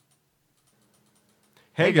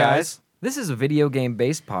Hey guys! This is a video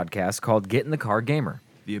game-based podcast called Get in the Car Gamer.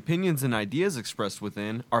 The opinions and ideas expressed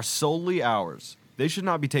within are solely ours. They should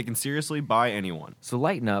not be taken seriously by anyone. So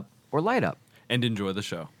lighten up or light up. And enjoy the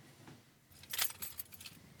show.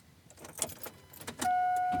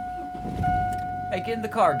 Hey, get in the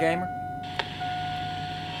car, gamer.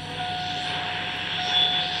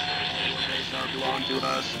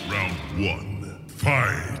 Round one,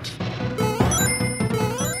 fight!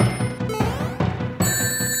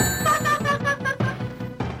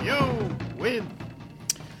 You win.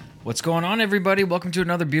 What's going on, everybody? Welcome to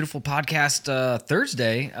another beautiful podcast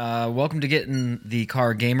Thursday. Welcome to Get in the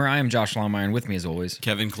Car Gamer. I am Josh Longmire, and with me as always,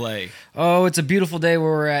 Kevin Clay. Oh, it's a beautiful day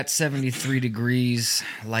where we're at 73 degrees,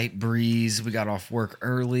 light breeze. We got off work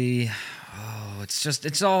early. Oh,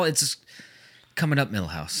 it's coming up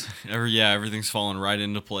Millhouse. Everything's falling right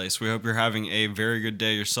into place. We hope you're having a very good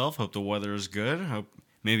day yourself. Hope the weather is good. Hope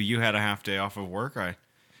maybe you had a half day off of work.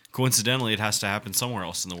 Coincidentally, it has to happen somewhere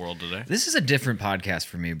else in the world today. This is a different podcast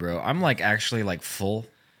for me, bro. I'm actually full,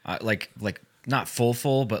 like not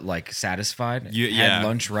full, but satisfied. You had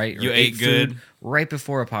lunch right. You or ate good food right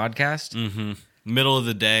before a podcast. Mm-hmm. Middle of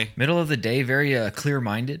the day, very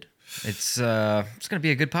clear-minded. It's gonna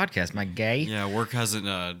be a good podcast, my gay. Yeah, work hasn't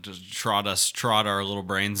just trod our little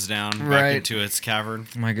brains down back Right. into its cavern.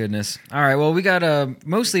 My goodness. All right. Well, we got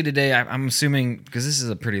mostly today. I'm assuming because this is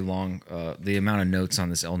a pretty long. The amount of notes on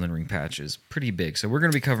this Elden Ring patch is pretty big, so we're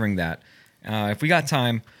gonna be covering that. If we got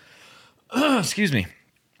time, excuse me.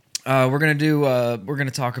 We're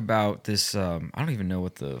gonna talk about this. I don't even know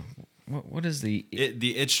what is the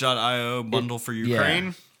itch.io bundle for Ukraine.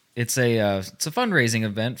 Yeah. It's a fundraising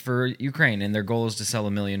event for Ukraine, and their goal is to sell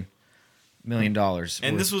 $1 million.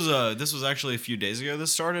 And this was actually a few days ago.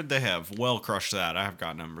 This started. They have well crushed that. I have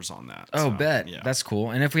got numbers on that. Oh, so, bet. Yeah. That's cool.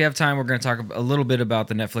 And if we have time, we're going to talk a little bit about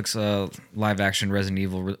the Netflix live-action Resident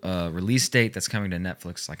Evil release date that's coming to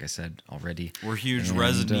Netflix, like I said already. We're huge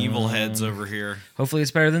Resident Evil heads over here. Hopefully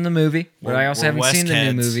it's better than the movie, but I also we're haven't seen the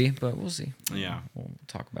West new heads. movie, but we'll see. Yeah. We'll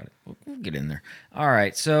talk about it. We'll get in there. All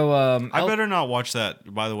right, so... I better not watch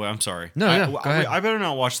that, by the way. I'm sorry. No, go ahead. I better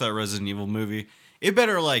not watch that Resident Evil movie. It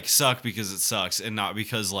better suck because it sucks, and not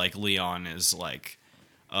because Leon is Latino.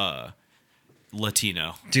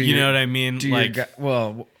 You know what I mean? I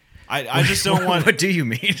just don't want. What do you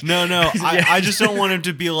mean? No. I just don't want him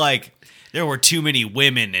to be there were too many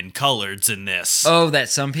women and coloreds in this. Oh, that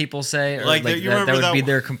some people say, or you remember that would be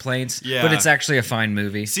their complaints. Yeah. But it's actually a fine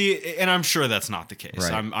movie. See, and I'm sure that's not the case.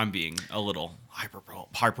 Right. I'm being a little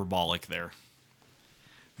hyperbolic there.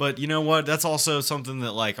 But you know what? That's also something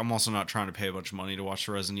that I'm also not trying to pay a bunch of money to watch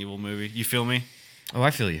the Resident Evil movie. You feel me? Oh, I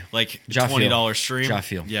feel you. $20 stream. Ja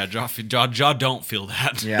feel. Yeah, Ja don't feel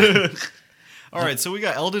that. Yeah. All right, so we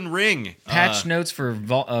got Elden Ring. Patch notes for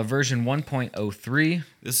version 1.03.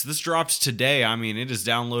 This dropped today. I mean, it is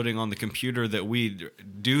downloading on the computer that we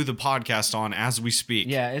do the podcast on as we speak.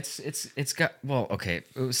 Yeah, it's got okay.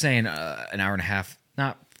 It was saying an hour and a half,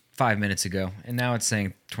 not 5 minutes ago, and now it's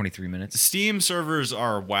saying 23 minutes. Steam servers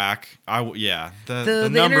are whack. The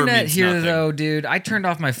number internet means here, nothing. though, dude. I turned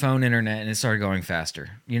off my phone internet and it started going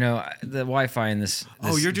faster. You know, the Wi-Fi in this.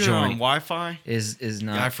 You're doing it on Wi-Fi? Is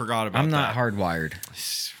not. Yeah, I forgot about that. I'm not hardwired.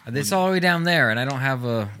 It's all the way down there, and I don't have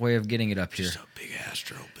a way of getting it up here. Just a big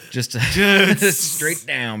Astro bit. Just straight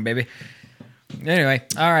down, baby. Anyway,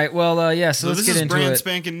 all right. Well, yeah. So let's this get is into brand it.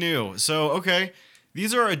 spanking new. So okay,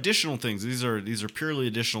 these are additional things. These are purely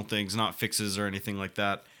additional things, not fixes or anything like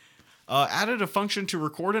that. Added a function to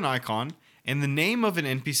record an icon and the name of an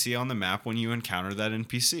NPC on the map when you encounter that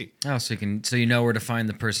NPC. Oh, so you know where to find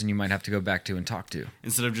the person you might have to go back to and talk to.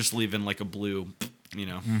 Instead of just leaving a blue,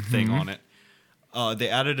 thing on it. They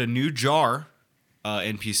added a new jar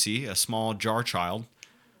NPC, a small jar child.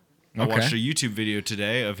 I watched a YouTube video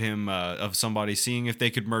today of him, of somebody seeing if they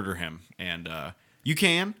could murder him, and you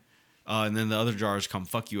can. And then the other jars come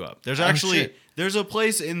fuck you up. There's there's a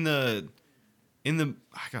place in the I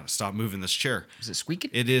gotta stop moving this chair. Is it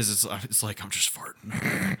squeaking? It is. It's like I'm just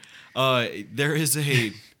farting.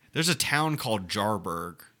 There's a town called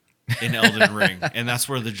Jarburg in Elden Ring, and that's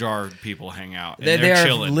where the jar people hang out. And They are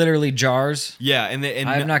chilling. literally jars. Yeah, and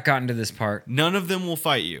I have not gotten to this part. None of them will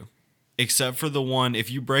fight you, except for the one.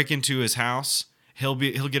 If you break into his house, he'll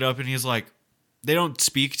get up and he's like, they don't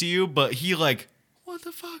speak to you, but he what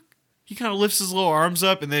the fuck? He kind of lifts his little arms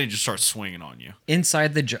up and then he just starts swinging on you.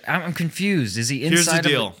 Inside the jar, I'm confused. Is he inside? Here's the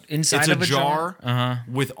deal. Inside it's of a jar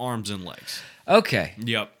with arms and legs. Okay.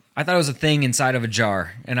 Yep. I thought it was a thing inside of a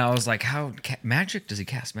jar, and I was like, "How magic? Does he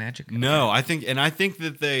cast magic?" No, I think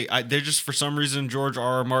that they just for some reason George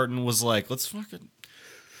R. R. Martin was like, let's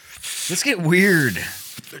get weird.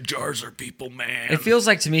 The jars are people, man. It feels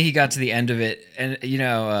like to me he got to the end of it, and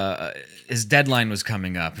his deadline was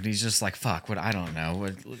coming up, and he's just like, "Fuck, what? I don't know."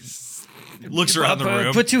 Looks around the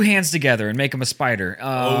room. Put two hands together and make him a spider.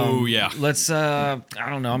 Oh, yeah. Let's. I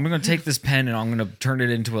don't know. I'm gonna take this pen and I'm gonna turn it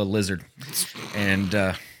into a lizard, and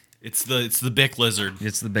it's the Bic lizard.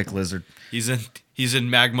 it's the big lizard. He's in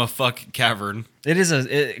magma fuck cavern. It is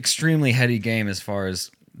a extremely heady game as far as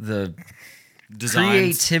the Designs.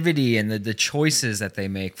 creativity and the choices that they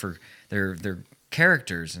make for their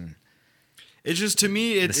characters and It's just, to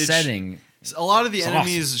me, the setting. A lot of the It's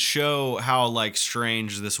enemies show how like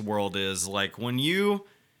strange this world is. Like when you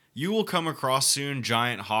will come across soon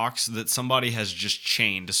giant hawks that somebody has just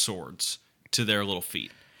chained swords to their little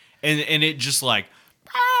feet, and it just like,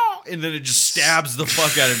 "Ow!" And then it just stabs the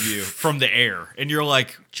fuck out of you from the air, and you're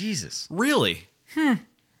like, Jesus. really?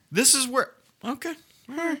 This is where okay.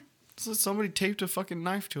 So somebody taped a fucking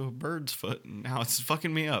knife to a bird's foot, and now it's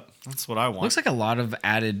fucking me up. That's what I want. Looks like a lot of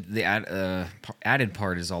added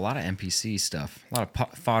part is a lot of NPC stuff, a lot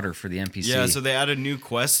of fodder for the NPC. Yeah, so they added new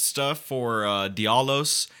quest stuff for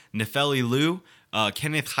Dialos, Nefeli Lu,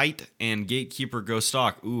 Kenneth Height, and Gatekeeper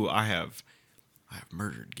Ghostok. Ooh, I have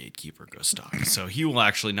murdered Gatekeeper Ghostok, so he will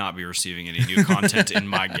actually not be receiving any new content in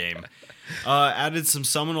my game. Added some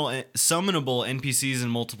summonable NPCs in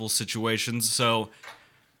multiple situations, so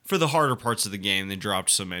for the harder parts of the game, they dropped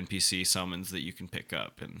some NPC summons that you can pick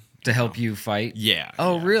up and to help you fight. Yeah.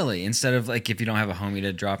 Oh, yeah. really? Instead of like if you don't have a homie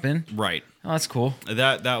to drop in. Right. Oh, that's cool.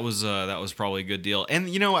 That was probably a good deal. And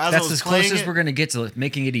as I That's was as playing close as it, we're gonna get to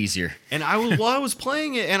making it easier. and I was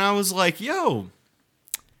playing it, and I was like, yo,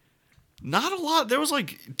 not a lot. There was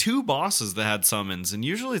like 2 bosses that had summons, and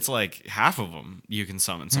usually it's like half of them you can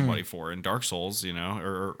summon somebody for. In Dark Souls,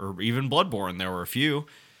 or even Bloodborne, there were a few,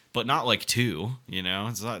 but not like 2.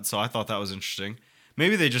 So I thought that was interesting.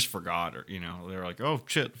 Maybe they just forgot, or they were like, oh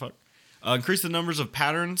shit, fuck. Increase the numbers of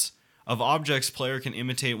patterns of objects player can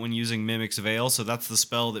imitate when using Mimic's Veil. So that's the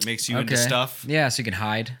spell that makes you into stuff. Yeah, so you can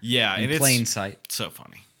hide. Yeah, in and plain it's sight. so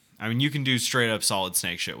funny. I mean, you can do straight up Solid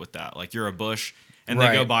Snake shit with that. Like you're a bush, and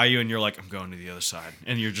Right. they go by you, and you're like, I'm going to the other side,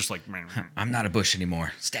 and you're just like, I'm not a bush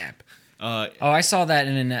anymore. Stab. uh, Oh, I saw that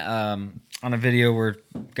on a video where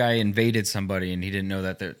a guy invaded somebody and he didn't know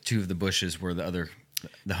that the 2 of the bushes were the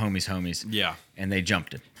homies. yeah, And they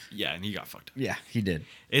jumped him. yeah, and he got fucked up. Yeah, he did.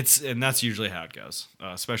 And that's usually how it goes,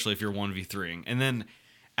 especially if you're 1v3ing. And then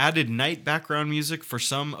added night background music for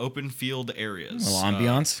some open field areas. A little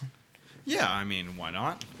ambiance. Yeah, I mean, why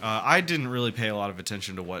not? I didn't really pay a lot of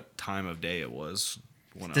attention to what time of day it was.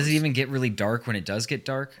 Does it even get really dark when it does get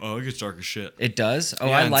dark? Oh, it gets dark as shit. It does? Oh,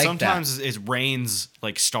 Yeah, I and like sometimes that. it rains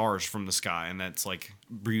like stars from the sky, and that's like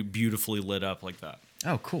beautifully lit up like that.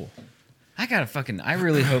 Oh, cool. I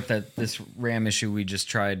really hope that this RAM issue we just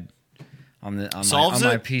tried on my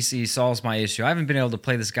PC solves my issue. I haven't been able to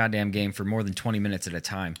play this goddamn game for more than 20 minutes at a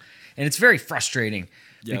time. And it's very frustrating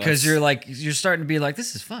because you're starting to be like,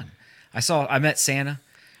 this is fun. I met Santa.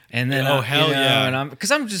 And then, yeah! And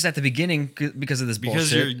I'm just at the beginning because of this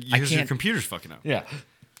bullshit. Your computer's fucking up. Yeah.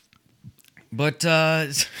 But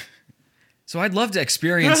so I'd love to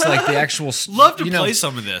experience like the actual Love to play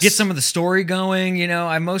some of this. Get some of the story going,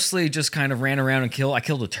 I mostly just kind of ran around and I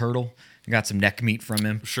killed a turtle. I got some neck meat from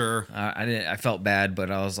him. Sure. I felt bad,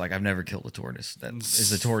 but I was like, I've never killed a tortoise. That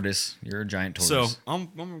is a tortoise. You're a giant tortoise. So I'm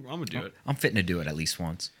gonna do it. I'm fitting to do it at least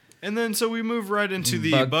once. And then so we move right into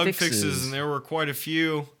the bug fixes, and there were quite a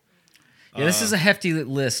few. Yeah, this is a hefty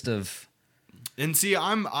list of. And see,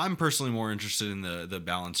 I'm personally more interested in the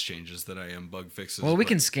balance changes that I am bug fixes. Well, we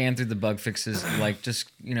can scan through the bug fixes, like just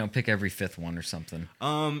pick every 5th one or something.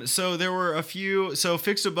 So there were a few. So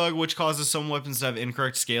fixed a bug which causes some weapons to have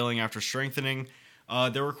incorrect scaling after strengthening.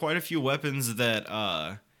 There were quite a few weapons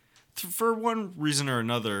that, for one reason or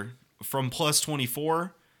another, from plus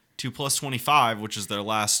 24 to plus 25, which is their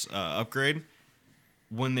last upgrade.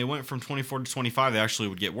 When they went from 24 to 25, they actually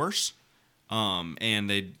would get worse.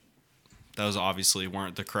 And those obviously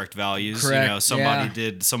weren't the correct values. Correct,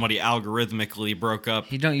 Somebody algorithmically broke up.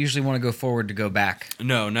 You don't usually want to go forward to go back.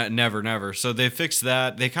 No, never. So they fixed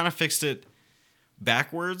that. They kind of fixed it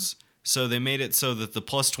backwards. So they made it so that the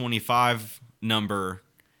plus 25 number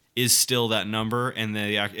is still that number, and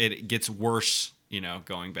it gets worse,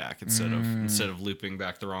 going back instead of looping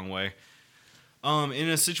back the wrong way. In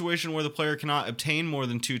a situation where the player cannot obtain more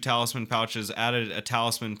than 2 talisman pouches, added a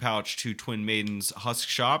talisman pouch to Twin Maiden's Husk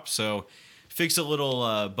Shop. So fix a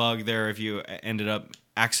little bug there if you ended up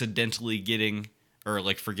accidentally getting or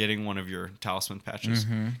like forgetting one of your talisman patches.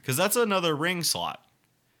 Because that's another ring slot.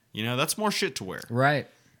 That's more shit to wear. Right.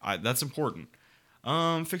 That's important.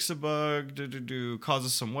 Fix a bug.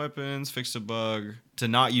 Causes some weapons. Fix a bug to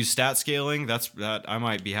not use stat scaling. That I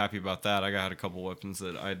might be happy about that. I got a couple weapons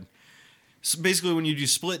that I'd. So basically, when you do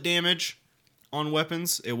split damage on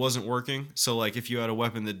weapons, it wasn't working. So like if you had a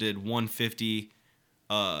weapon that did 150,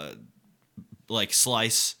 like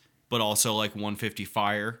slice, but also like 150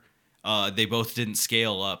 fire, they both didn't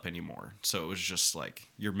scale up anymore. So it was just like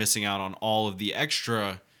you're missing out on all of the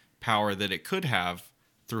extra power that it could have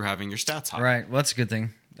through having your stats high. Right. Well, that's a good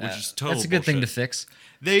thing. Which is total That's a good thing to bullshit. fix.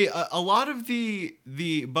 They a lot of the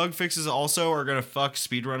bug fixes also are gonna fuck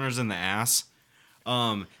speedrunners in the ass.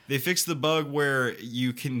 They fixed the bug where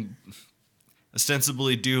you can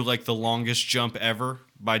ostensibly do like the longest jump ever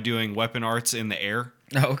by doing weapon arts in the air.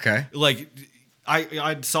 Oh, okay. Like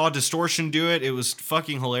I saw Distortion do it. It was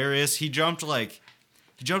fucking hilarious. He jumped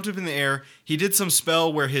up in the air. He did some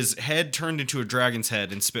spell where his head turned into a dragon's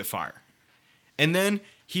head and spit fire. And then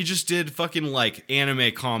he just did fucking like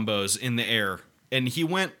anime combos in the air. And he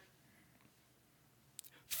went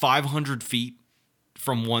 500 feet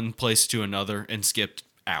from one place to another and skipped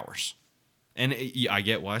hours. And I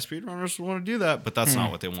get why speedrunners would want to do that, but that's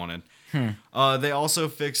not what they wanted. They also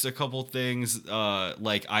fixed a couple things,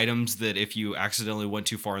 like items that if you accidentally went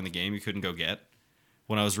too far in the game, you couldn't go get.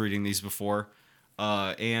 When I was reading these before,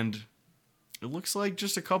 and it looks like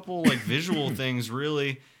just a couple like visual things,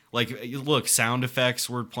 really. Like, look, sound effects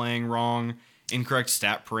were playing wrong, incorrect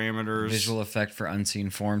stat parameters, Visual effect for unseen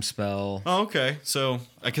form spell. Oh, okay. So,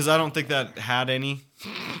 because I don't think that had any,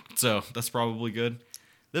 so that's probably good.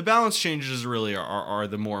 The balance changes really are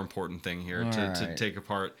the more important thing here to Alright. take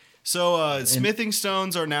apart. So, smithing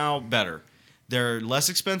stones are now better. They're less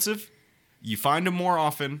expensive. You find them more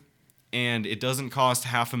often, and it doesn't cost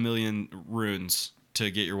 500,000 runes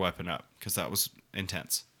to get your weapon up, because that was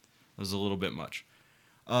intense. It was a little bit much.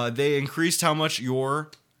 They increased how much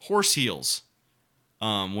your horse heals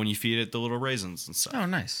when you feed it the little raisins and stuff. Oh,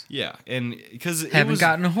 nice. Yeah, and because Haven't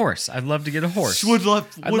gotten a horse. I'd love to get a horse. I'd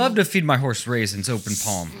love to feed my horse raisins open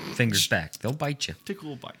palm, fingers back. They'll bite you. take a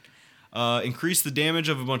little bite. Increase the damage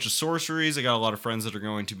of a bunch of sorceries. I got a lot of friends that are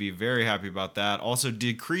going to be very happy about that. Also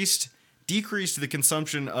decreased the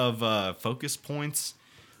consumption of focus points,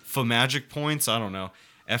 magic points. I don't know.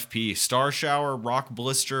 FP, Star Shower, Rock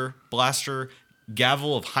Blaster,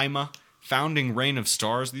 Gavel of Haima, Founding Rain of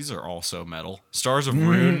Stars. These are also metal. Stars of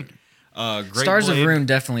Rune. Great Stars Blade, of Rune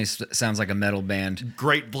definitely sounds like a metal band.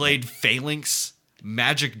 Great Blade Phalanx,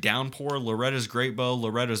 Magic Downpour, Loretta's Great Bow,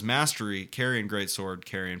 Loretta's Mastery, Carrion Greatsword,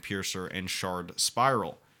 Carrion Piercer, and Shard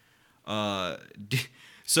Spiral. So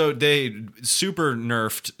they super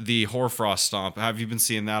nerfed the Hoarfrost Stomp. Have you been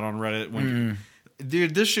seeing that on Reddit?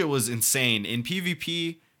 Dude, this shit was insane. In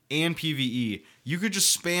PvP and PvE, you could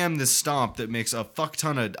just spam this stomp that makes a fuck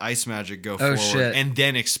ton of ice magic go forward shit. and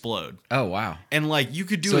then explode. Oh, wow. And like you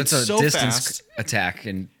could do So it it's a so distance fast. attack.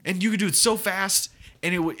 And And you could do it so fast,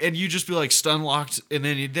 and and you just be like stun locked, and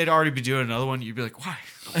then they'd already be doing another one. You'd be like, "Why?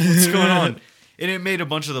 What's going on?" And it made a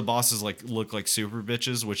bunch of the bosses like look like super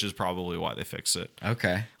bitches, which is probably why they fixed it.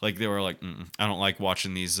 okay. Like they were like, "I don't like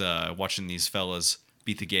watching these fellas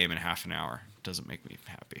beat the game in half an hour. It doesn't make me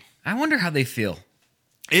happy." I wonder how they feel.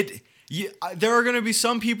 There are going to be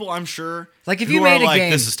some people, I'm sure, Like if who you made are a like,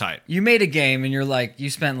 game, "This is tight." You made a game and you're like, you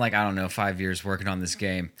spent like, I don't know, 5 years working on this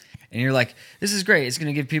game. And you're like, this is great. It's going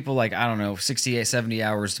to give people like, I don't know, 68, 70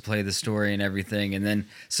 hours to play the story and everything. And then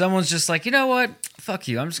someone's just like, you know what? Fuck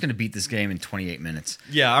you. I'm just going to beat this game in 28 minutes.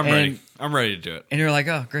 Yeah, I'm And- ready. I'm ready to do it. And you're like,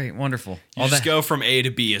 oh, great, wonderful. You just go from A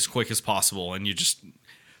to B as quick as possible, and you just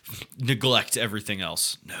neglect everything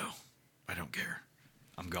else. No, I don't care.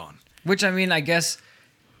 I'm gone. Which, I mean, I guess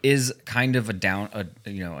is kind of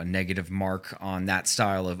a negative mark on that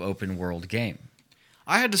style of open world game.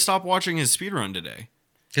 I had to stop watching his speedrun today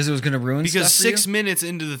Because it was going to ruin because stuff for 6 minutes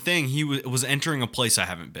into the thing, he was entering a place I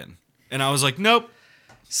haven't been, and I was like, "Nope,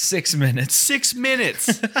 6 minutes. 6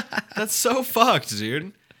 minutes. That's so fucked,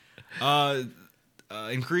 dude."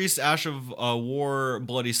 Increased Ash of War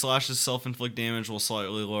Bloody Slashes self-inflict damage while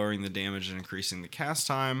slightly lowering the damage and increasing the cast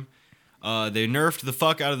time. They nerfed the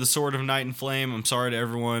fuck out of the Sword of Night and Flame. I'm sorry to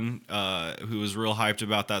everyone who was real hyped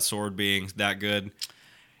about that sword being that good.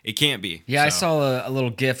 It can't be. Yeah, I so. saw a little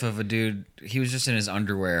gif of a dude. He was just in his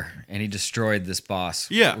underwear, and he destroyed this boss.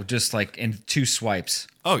 Yeah. Just like in 2 swipes.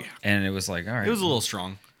 Oh, yeah. And it was like, all right. It was a little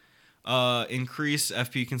strong. Increased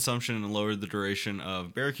FP consumption and lowered the duration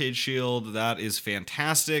of Barricade Shield. That is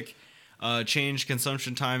fantastic. Changed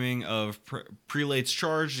consumption timing of Prelate's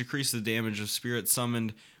Charge. Decreased the damage of spirits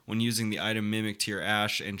summoned when using the item Mimic Tier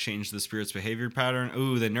Ash and changed the spirit's behavior pattern.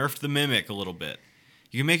 Ooh, they nerfed the Mimic a little bit.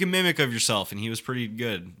 You can make a mimic of yourself, and he was pretty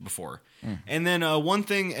good before. And then one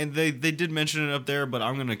thing, and they did mention it up there, but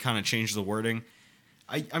I'm going to kind of change the wording.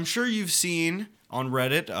 I'm sure you've seen on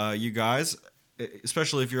Reddit, you guys,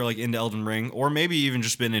 especially if you're like into Elden Ring, or maybe even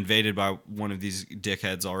just been invaded by one of these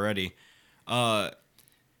dickheads already.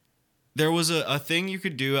 There was a thing you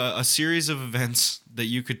could do, a series of events that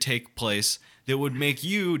you could take place that would make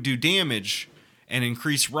you do damage and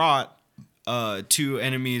increase rot to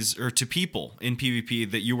enemies or to people in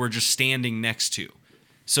PvP that you were just standing next to.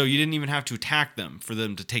 So you didn't even have to attack them for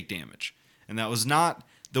them to take damage. And that was not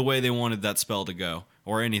the way they wanted that spell to go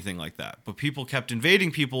or anything like that. But people kept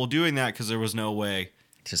invading people doing that because there was no way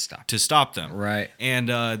to stop them. Right. And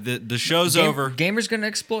the show's over. Gamer's going to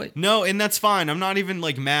exploit. No, and that's fine. I'm not even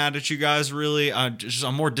like mad at you guys really. I'm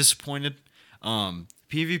more disappointed.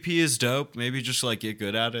 PvP is dope. Maybe just like get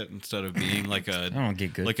good at it instead of being like a I don't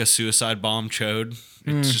get good. like a suicide bomb chode.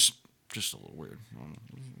 It's just a little weird.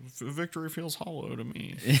 Victory feels hollow to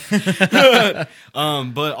me.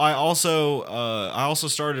 But I also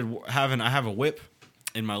started having I have a whip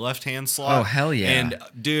in my left hand slot. Oh hell yeah! And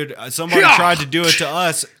dude, somebody tried to do it to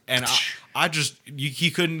us, and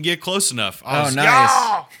he couldn't get close enough. I was,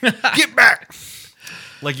 nice! Get back!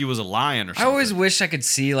 Like he was a lion or something. I always wish I could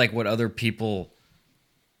see like what other people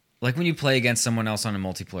like when you play against someone else on a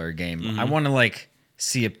multiplayer game. I want to like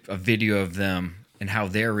see a video of them and how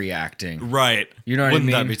they're reacting. Right. You know what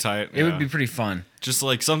Wouldn't I mean? that be tight? It would be pretty fun. Just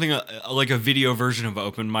like something like a video version of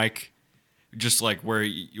open mic. Just like where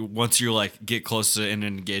once you like get close to an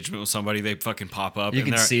engagement with somebody, they fucking pop up. You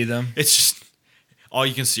can see them. It's just all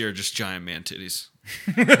you can see are just giant man titties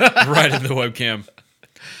right in the webcam.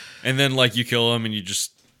 And then like you kill them and you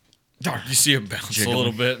see them bounce a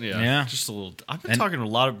little bit. Yeah. Just a little. I've been talking a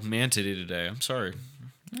lot of man titty today. I'm sorry.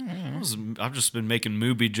 I've just been making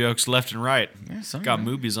movie jokes left and right. Yeah, got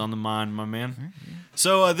movies on the mind, my man.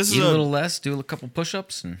 So this Eat is a little less, do a couple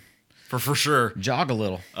push-ups, and for sure jog a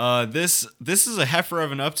little. This is a heifer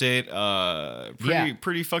of an update.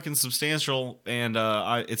 Pretty fucking substantial, and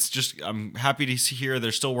I'm happy to hear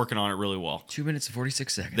they're still working on it really well. 2 minutes and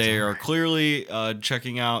 46 seconds. They are clearly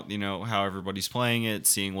checking out, how everybody's playing it,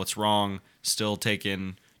 seeing what's wrong, still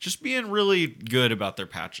just being really good about their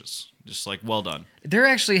patches. Just like, well done. They're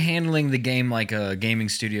actually handling the game like a gaming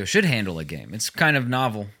studio should handle a game. It's kind of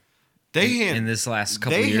novel. In this last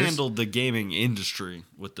couple years. They handled the gaming industry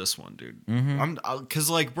with this one, dude. Because,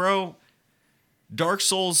 bro, Dark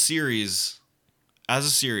Souls series, as a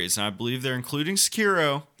series, and I believe they're including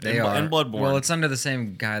Sekiro and Bloodborne. Well, it's under the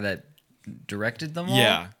same guy that directed them all.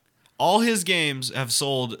 Yeah. All his games have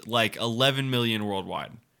sold like 11 million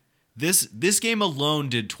worldwide. This game alone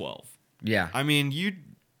did 12. Yeah. I mean, you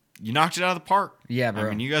knocked it out of the park. Yeah, bro. I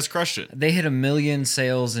mean, you guys crushed it. They hit 1 million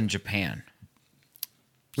sales in Japan.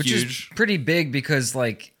 Which Huge. is pretty big because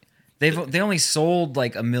like they only sold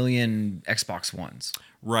like 1 million Xbox Ones.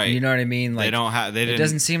 Right. You know what I mean? Like it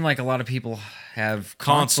doesn't seem like a lot of people have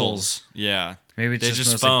consoles. Yeah. Maybe it's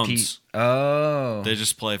just phones. They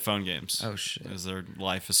just play phone games. Oh shit. Because their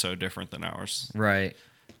life is so different than ours. Right.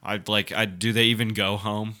 Do they even go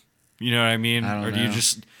home? You know what I mean? I don't know. Do you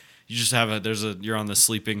just have you're on the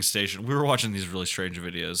sleeping station. We were watching these really strange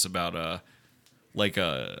videos about a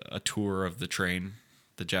tour of the train.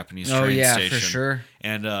 The Japanese train station. For sure.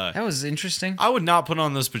 And that was interesting. I would not put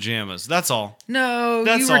on those pajamas. That's all. No,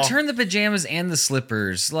 you return the pajamas and the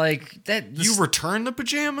slippers. Like that. You return the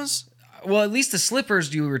pajamas? Well, at least the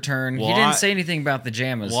slippers you return. Well, he didn't say anything about the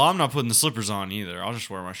pajamas. Well, I'm not putting the slippers on either. I'll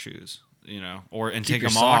just wear my shoes, and Keep take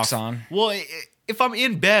your them socks off. on. Well, if I'm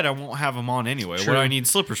in bed, I won't have them on anyway. True. What do I need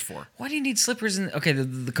slippers for? Why do you need slippers in? Okay,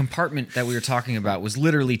 the compartment that we were talking about was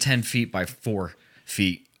literally 10 feet by 4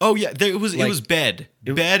 feet. Oh yeah, it was bed,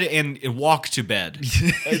 and walk to bed.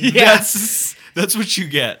 Yeah. That's what you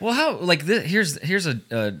get. Well, how like this, here's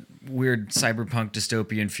a weird cyberpunk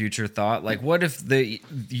dystopian future thought. Like, what if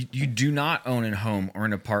you do not own a home or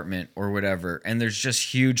an apartment or whatever, and there's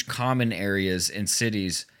just huge common areas in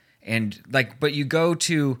cities, and but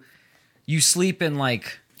you sleep in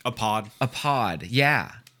like a pod,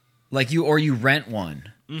 yeah, you rent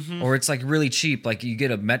one. Mm-hmm. Or it's like really cheap, like you get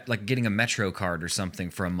getting a Metro card or something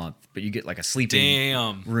for a month, but you get like a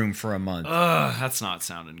sleeping room for a month. That's not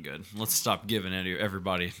sounding good. Let's stop giving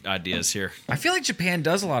everybody ideas here. I feel like Japan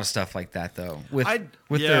does a lot of stuff like that though, with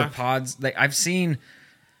yeah. their pods. Like I've seen,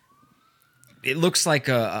 it looks like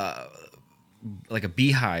a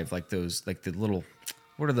beehive, like those, like the little.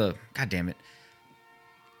 What are the? God damn it!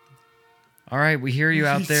 All right, we hear you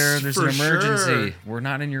out there. There's an emergency. Sure. We're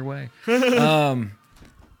not in your way.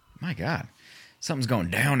 My God, something's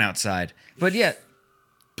going down outside. But yet,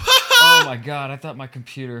 oh my God, I thought my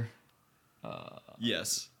computer.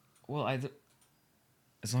 Yes. Well,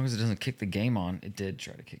 as long as it doesn't kick the game on, it did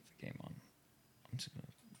try to kick the game on. I'm just gonna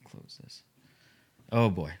close this. Oh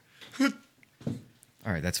boy.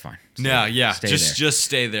 All right, that's fine. Yeah. Stay Just there.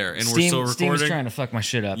 stay there, and we're Steam, still recording. Steam's trying to fuck my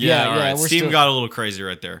shit up. Yeah, all right. We're Steam still, got a little crazy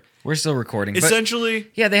right there. We're still recording. But Essentially,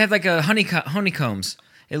 yeah, they have like a honeycombs.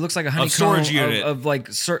 It looks like a honeycomb storage unit. of like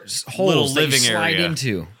holes Little that you living slide area.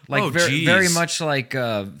 into, like Oh, very, very geez. much like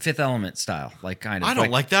Fifth Element style, like kind of. I don't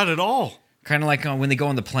like that at all. Kind of like when they go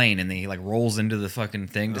on the plane and they like rolls into the fucking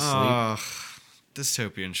thing to sleep.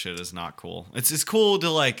 Dystopian shit is not cool. It's cool to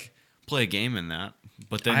like play a game in that,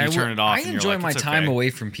 but then you turn it off. I and enjoy you're like, my it's time okay. away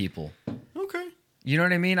from people. Okay. You know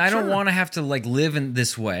what I mean? I don't Sure. want to have to like live in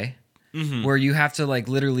this way, where you have to like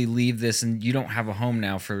literally leave this and you don't have a home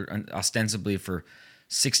now for ostensibly for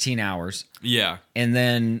 16 hours, Yeah. and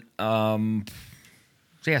then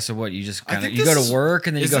yeah. So what? You just I kind of think you go this- to work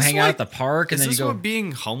and then you is go this hang out like- at the park and Is then you this go. what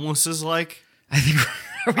being homeless is like? I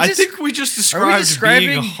think. I think we just described describing-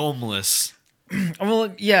 being homeless.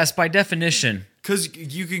 Well, yes, by definition, Because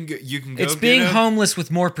you can go it's get being a- homeless with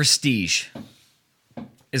more prestige.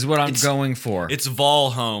 Is what I'm going for. It's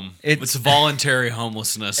vol home. It's voluntary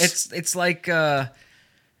homelessness. It's like yeah,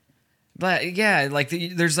 like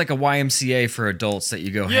there's like a YMCA for adults that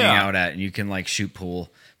you go hang Yeah. out at and you can like shoot pool,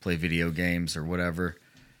 play video games or whatever.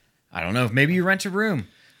 I don't know. Maybe you rent a room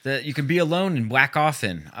that you can be alone and whack off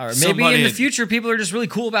in. Or maybe Somebody in the had- future people are just really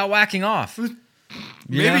cool about whacking off.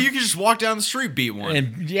 Maybe know? you can just walk down the street, beat one,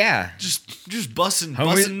 And yeah, just busting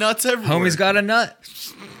Homie- nuts everywhere. homie's got a nut.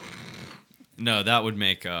 No, that would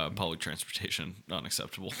make public transportation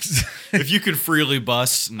unacceptable. If you could freely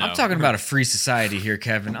bus, no. I'm talking about a free society here,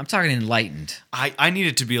 Kevin. I'm talking enlightened. I need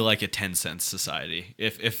it to be like a 10-cent society.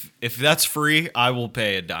 If that's free, I will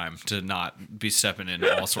pay a dime to not be stepping in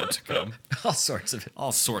all sorts of cum. All sorts of it.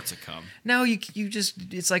 All sorts of cum. No, you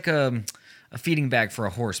just it's like a feeding bag for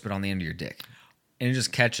a horse, but on the end of your dick, and it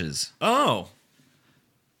just catches. Oh.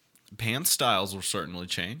 Pants styles will certainly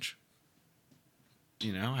change.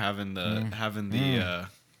 You know, having the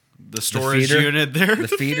storage feeder? unit there. The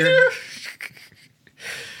feeder.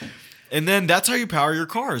 And then that's how you power your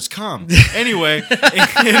cars. Come. Anyway,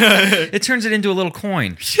 It turns it into a little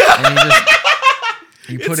coin. And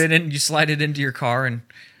you put it in, you slide it into your car, and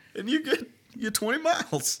and you get 20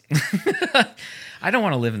 miles. I don't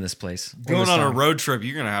want to live in this place. or Going this on a town. road trip,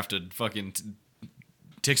 you're gonna have to fucking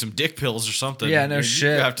take some dick pills or something. Yeah, no you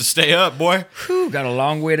shit. You have to stay up, boy. Whew, got a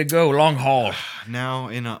long way to go, long haul. Now,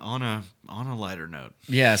 on a lighter note,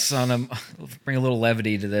 Yes, bring a little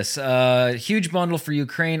levity to this. Huge bundle for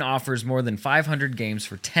Ukraine offers more than 500 games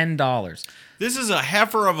for $10. this is a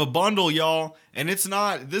heifer of a bundle, y'all. And it's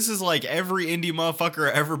not. This is like every indie motherfucker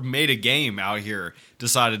ever made a game out here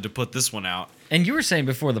decided to put this one out. And you were saying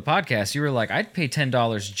before the podcast, you were like, I'd pay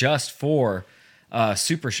 $10 just for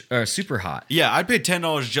Super Hot, Yeah, I'd pay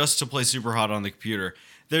 $10 just to play Super Hot on the computer.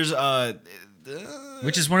 There's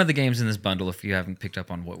which is one of the games in this bundle. If you haven't picked up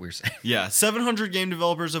on what we were saying, Yeah, 700 game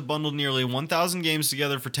developers have bundled nearly 1,000 games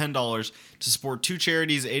together for $10 to support two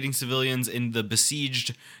charities aiding civilians in the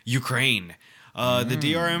besieged Ukraine. The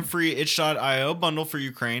DRM-free itch.io bundle for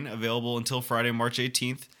Ukraine, available until Friday, March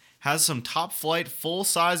 18th, has some top-flight,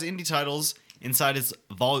 full-size indie titles inside its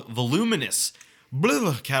voluminous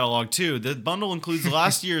catalog, too. The bundle includes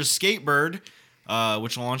last year's Skatebird,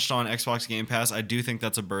 which launched on Xbox Game Pass. I do think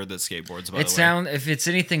that's a bird that skateboards, by the way. if it's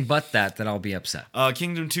anything but that, then I'll be upset.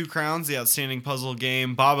 Kingdom 2 Crowns, the outstanding puzzle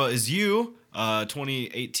game. Baba Is You,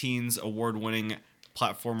 2018's award-winning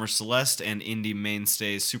platformer Celeste, and indie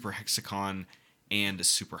mainstays Super Hexacon and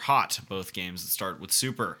Super Hot, both games that start with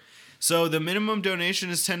Super. So the minimum donation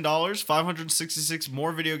is $10, 566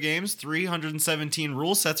 more video games, 317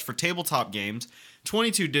 rule sets for tabletop games,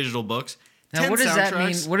 22 digital books, Now, 10 what does that mean?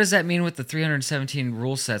 soundtracks. What does that mean with the 317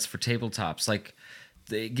 rule sets for tabletops? Like,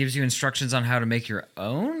 it gives you instructions on how to make your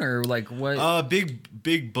own, or like what?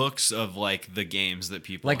 Big books of like the games that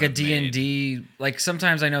people like a have made. D&D. Like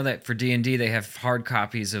sometimes I know that for D&D they have hard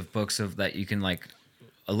copies of books of that you can like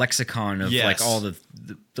a lexicon of Yes. like all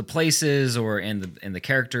the places and the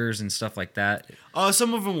characters and stuff like that.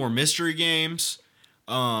 Some of them were mystery games.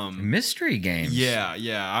 Mystery games.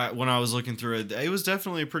 Yeah. When I was looking through it, it was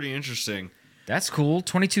definitely pretty interesting. That's cool.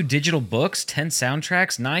 22 digital books, 10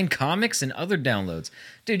 soundtracks, 9 comics, and other downloads.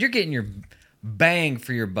 Dude, you're getting your bang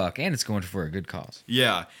for your buck, and it's going for a good cause.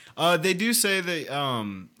 Yeah. They do say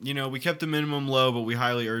that, we kept the minimum low, but we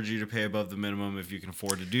highly urge you to pay above the minimum if you can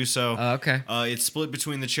afford to do so. Okay. It's split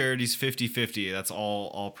between the charities 50-50. That's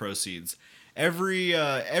all proceeds. Every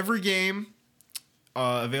game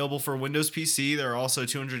available for Windows PC. There are also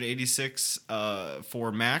 286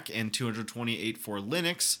 for Mac and 228 for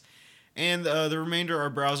Linux. and the remainder are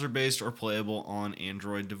browser-based or playable on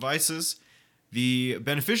Android devices. The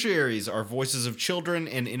beneficiaries are Voices of Children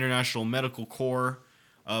and International Medical Corps.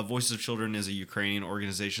 Voices of Children is a Ukrainian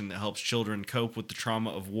organization that helps children cope with the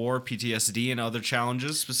trauma of war, PTSD, and other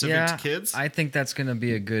challenges specific to kids. I think that's going to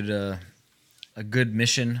be a good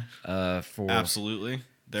mission for Absolutely.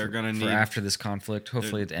 They're going to need... for after this conflict.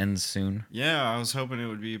 Hopefully it ends soon. Yeah, I was hoping it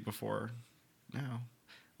would be before now.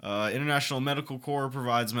 International Medical Corps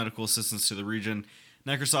provides medical assistance to the region.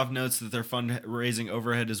 Microsoft notes that their fundraising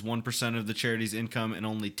overhead is 1% of the charity's income, and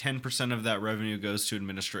only 10% of that revenue goes to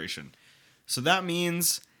administration. So that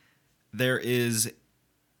means there is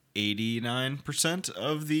 89%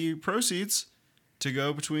 of the proceeds to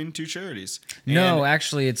go between two charities. No,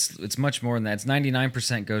 actually, it's much more than that. It's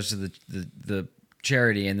 99% goes to the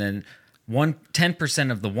charity, and then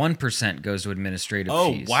 10% of the 1% goes to administrative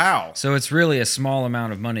fees. Oh, wow. So it's really a small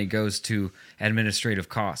amount of money goes to administrative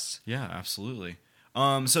costs. Yeah, absolutely.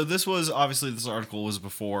 So this article was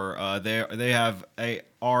before. They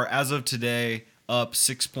are as of today up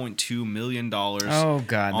 $6.2 million. Oh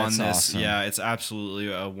God, that's awesome. Yeah, it's absolutely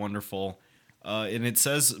wonderful. And it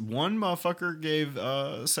says one motherfucker gave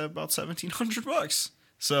said about $1,700.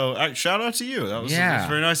 So shout out to you. That was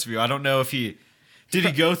very nice of you. I don't know if did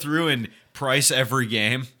he go through and price every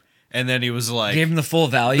game, and then he was like gave him the full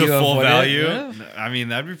value. Yeah. I mean,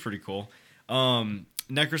 that'd be pretty cool.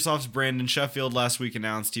 Microsoft's Brandon Sheffield last week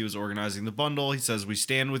announced he was organizing the bundle. He says, "We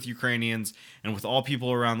stand with Ukrainians and with all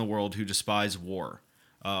people around the world who despise war.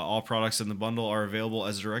 All products in the bundle are available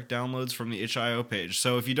as direct downloads from the itch.io page."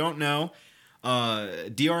 So if you don't know,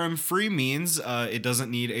 DRM free means it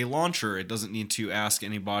doesn't need a launcher. It doesn't need to ask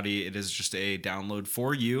anybody. It is just a download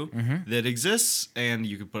for you that exists, and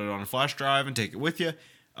you can put it on a flash drive and take it with you.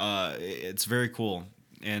 It's very cool.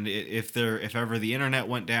 And if ever the internet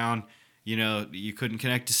went down, you couldn't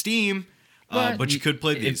connect to Steam, but you could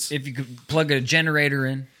play these. If you could plug a generator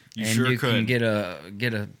in, you could can get a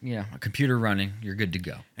computer running, you're good to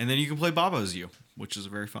go. And then you can play Babo's You, which is a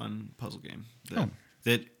very fun puzzle game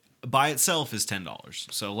that by itself is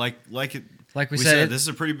 $10. So like we said, this is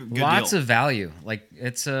a pretty good lots deal. of value. Like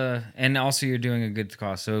it's and also you're doing a good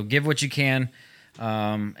cost. So give what you can,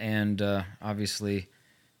 and obviously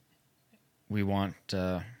we want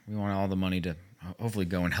all the money to hopefully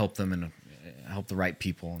go and help them and help the right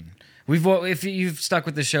people. And if you've stuck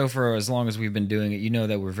with the show for as long as we've been doing it, you know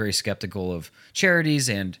that we're very skeptical of charities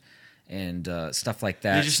and stuff like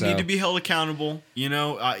that. You just need to be held accountable.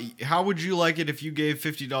 How would you like it if you gave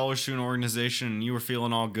 $50 to an organization and you were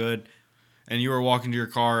feeling all good and you were walking to your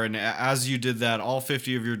car, and as you did that, all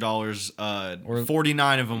 50 of your dollars,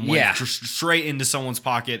 49 of them went straight into someone's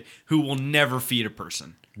pocket who will never feed a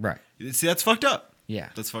person. Right. See, that's fucked up. Yeah.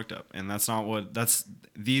 That's fucked up. And that's not what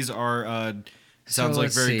these are sounds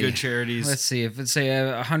like very good charities. Let's see. If it's say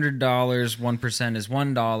 $100, 1% is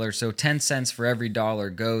 $1, so 10 cents for every dollar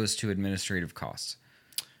goes to administrative costs.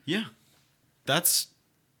 Yeah. That's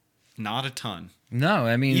not a ton. No,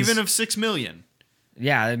 I mean even of 6 million.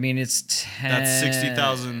 Yeah, I mean it's that's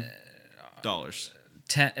 $60,000.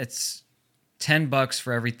 It's $10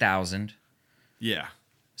 for every 1,000. Yeah.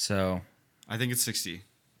 So I think it's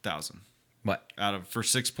 60,000. What? For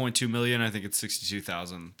 6.2 million, I think it's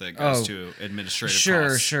 62,000 that goes to administrative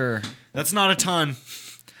costs. Sure. That's not a ton.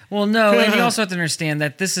 Well, no, and you also have to understand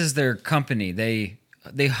that this is their company. They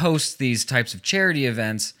host these types of charity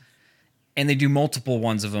events, and they do multiple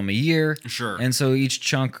ones of them a year. Sure. And so each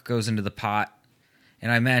chunk goes into the pot,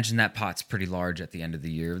 and I imagine that pot's pretty large at the end of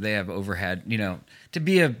the year. They have overhead, to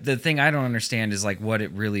be the thing I don't understand is like what it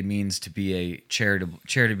really means to be a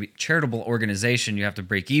charitable organization. You have to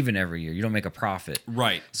break even every year. You don't make a profit.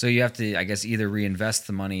 Right. So you have to, I guess, either reinvest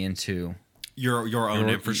the money into your own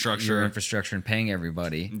infrastructure. Your infrastructure and paying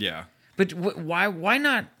everybody. Yeah. But why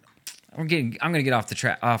not? I'm going to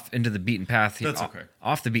get off into the beaten path here. That's okay.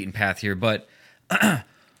 Off the beaten path here, but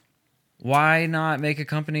why not make a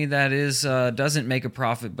company that doesn't make a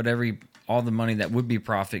profit, but all the money that would be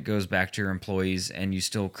profit goes back to your employees, and you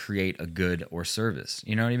still create a good or service?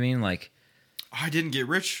 You know what I mean? Like, I didn't get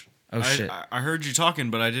rich. Oh shit! I heard you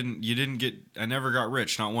talking, but I didn't. You didn't get. I never got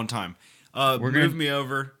rich, not one time. Move me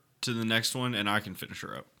over to the next one, and I can finish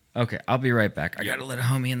her up. Okay, I'll be right back. I gotta let a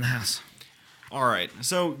homie in the house. All right,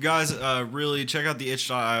 so guys, really check out the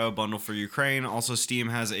itch.io bundle for Ukraine. Also, Steam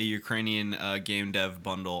has a Ukrainian game dev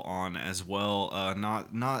bundle on as well.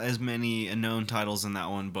 Not as many known titles in that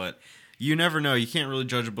one, but you never know. You can't really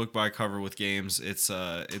judge a book by a cover with games. It's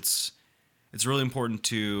really important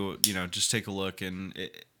to just take a look, and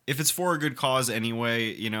if it's for a good cause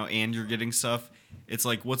anyway, and you're getting stuff, it's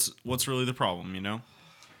like what's really the problem,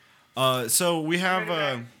 So we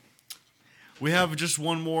have We have just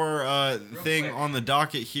one more thing on the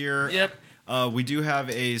docket here. Yep. We do have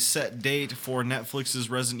a set date for Netflix's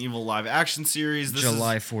Resident Evil live action series.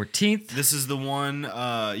 July 14th. This is the one,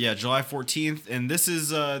 July 14th, and this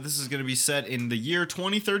is going to be set in the year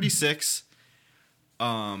 2036.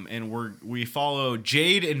 And we follow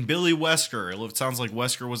Jade and Billy Wesker. It sounds like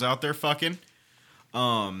Wesker was out there fucking.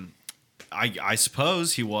 I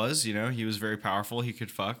suppose he was. You know, he was very powerful. He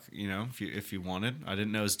could fuck. You know, if he wanted. I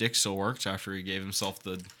didn't know his dick still worked after he gave himself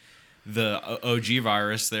the OG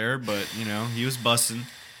virus there, but you know he was busting.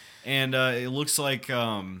 And it looks like.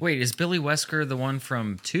 Wait, is Billy Wesker the one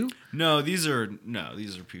from 2? No, these are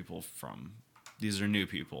people from. These are new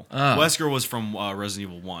people. Oh. Wesker was from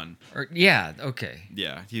Resident Evil 1. Yeah, okay.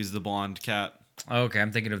 Yeah, he was the blonde cat. Okay,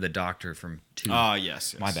 I'm thinking of the doctor from 2.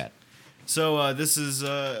 Yes. My bad. So this is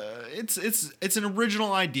it's an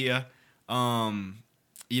original idea.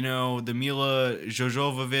 You know, the Mila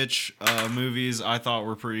Jovovich movies I thought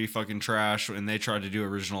were pretty fucking trash, and they tried to do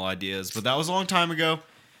original ideas, but that was a long time ago.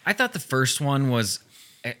 I thought the first one was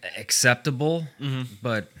acceptable,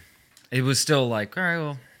 but it was still like, all right,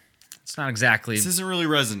 well, it's not exactly This isn't really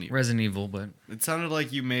Resident Evil. But It sounded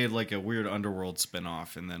like you made like a weird Underworld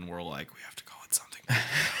spinoff, and then we're like, we have to go with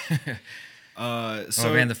something. oh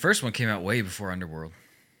man, the first one came out way before Underworld.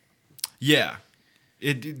 Yeah,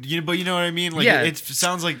 but you know what I mean. Like, Yeah. it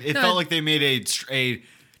sounds like it felt like they made a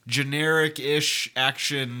generic-ish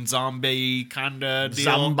action zombie kind of deal.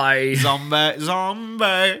 Zombie.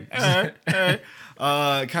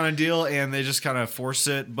 Kind of deal, and they just kind of force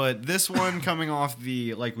it. But this one coming off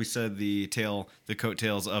like we said, the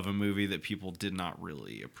coattails of a movie that people did not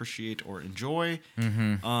really appreciate or enjoy.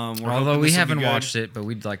 Although we haven't watched it, but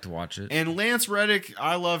we'd like to watch it. And Lance Reddick,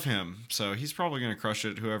 I love him, so he's probably gonna crush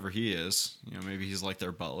it. Whoever he is, you know, maybe he's like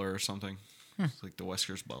their butler or something. It's like the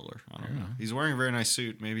Wesker's butler. I don't know. He's wearing a very nice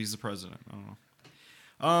suit. Maybe he's the president. I don't know.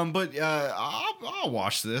 But I'll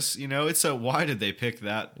watch this. You know, it's why did they pick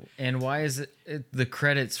that? And why is it the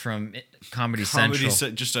credits from Comedy Central?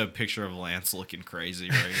 Just a picture of Lance looking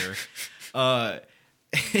crazy right here.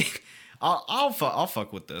 I'll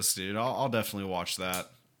fuck with this, dude. I'll definitely watch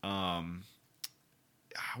that.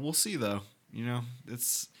 We'll see though. You know,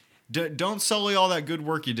 don't sully all that good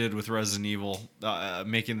work you did with Resident Evil,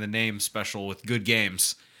 making the name special with good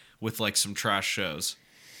games, with like some trash shows.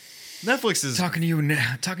 Netflix is talking to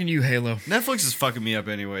you, Halo. Netflix is fucking me up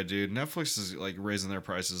anyway, dude. Netflix is like raising their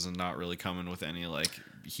prices and not really coming with any like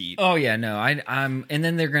heat. Oh yeah, no, I'm, and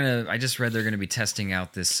then I just read they're gonna be testing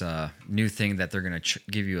out this new thing that they're gonna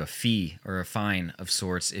give you a fee or a fine of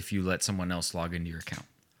sorts if you let someone else log into your account.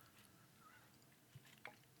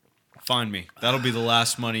 Find me. That'll be the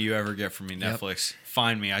last money you ever get from me, Netflix. Yep.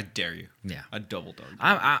 Find me. I dare you. Yeah, I double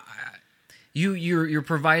dog. You're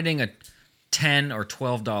providing a $10 or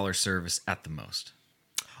 $12 service at the most.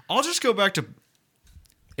 I'll just go back to.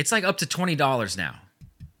 It's like up to $20 now.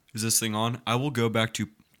 Is this thing on? I will go back to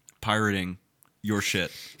pirating your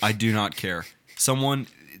shit. I do not care. Someone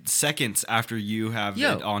seconds after you have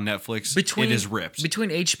it on Netflix, it is ripped. Between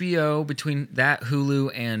HBO, between that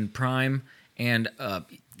Hulu and Prime and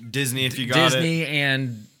Disney, if you got Disney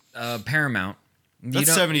and Paramount.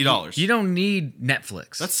 That's $70. You don't need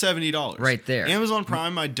Netflix. That's $70 right there. Amazon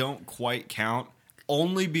Prime, I don't quite count,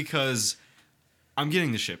 only because I'm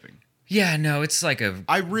getting the shipping. Yeah, no, it's like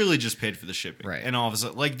I really just paid for the shipping, right? And all of a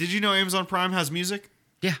sudden, like, did you know Amazon Prime has music?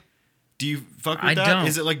 Yeah. Do you fuck with that? Don't.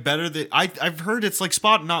 Is it like better than I've heard it's like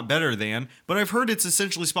not better than, but I've heard it's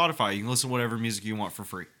essentially Spotify. You can listen to whatever music you want for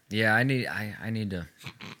free. Yeah, I need to.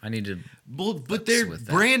 But their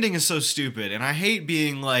branding is so stupid, and I hate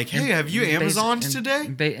being like, "Hey, have you Amazoned today?"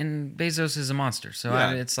 And Bezos is a monster, so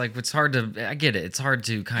it's like it's hard to. I get it. It's hard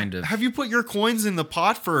to kind of. Have you put your coins in the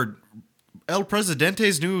pot for El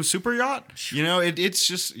Presidente's new super yacht? You know, it's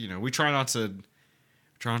just we try not to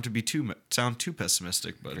sound too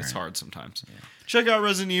pessimistic, but it's hard sometimes. Yeah. Check out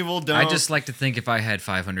Resident Evil. I just like to think if I had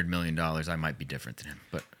 $500 million, I might be different than him,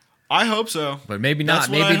 but. I hope so. But maybe not.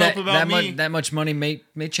 Maybe that much money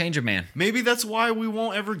may change a man. Maybe that's why we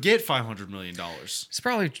won't ever get $500 million. It's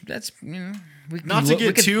probably not to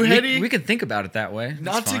get too heady. We can think about it that way.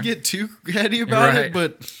 Not to get too heady about it,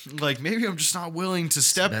 but like maybe I'm just not willing to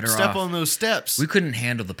step on those steps. We couldn't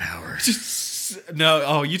handle the power.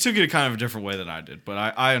 No, you took it kind of a different way than I did, but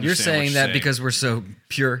I understand. You're saying that because we're so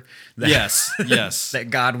pure. That, yes, that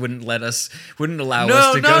God wouldn't allow us to go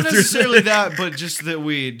through. No, not necessarily that, but just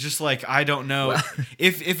that I don't know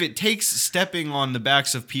if it takes stepping on the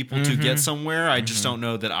backs of people to get somewhere. I just don't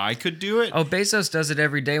know that I could do it. Oh, Bezos does it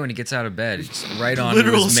every day when he gets out of bed. It's right on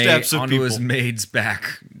literal steps onto his maid's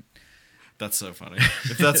back. That's so funny.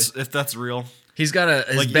 If that's real, He's got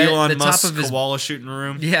his like bed, Elon the Musk's top of his koala shooting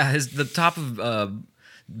room. Yeah, the top of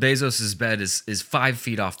Bezos's bed is 5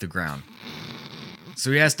 feet off the ground,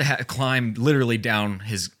 so he has to climb literally down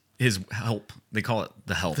his help. They call it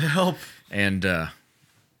the help. The help. And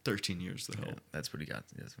 13 years the help. yeah, that's what he got.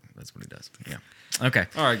 That's what he does. Yeah. Okay.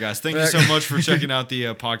 All right, guys. Thank you so much for checking out the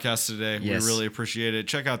podcast today. Yes. We really appreciate it.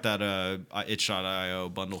 Check out that itch.io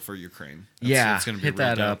bundle for Ukraine. Yeah, gonna be hit real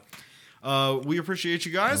that dope. up. We appreciate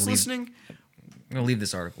you guys listening. I'm gonna leave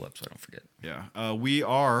this article up so I don't forget. Yeah.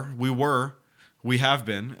 We have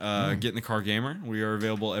been Get in the Car Gamer. We are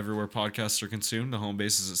available everywhere podcasts are consumed. The home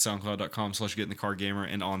base is at soundcloud.com/Get in the Car Gamer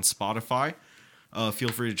and on Spotify. Feel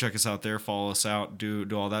free to check us out there. Follow us out. Do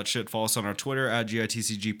all that shit. Follow us on our Twitter at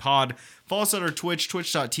GITCGpod. Follow us at our Twitch,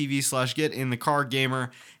 twitch.tv/Get in the Car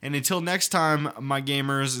Gamer. And until next time, my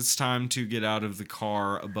gamers, it's time to get out of the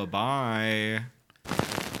car. Bye-bye.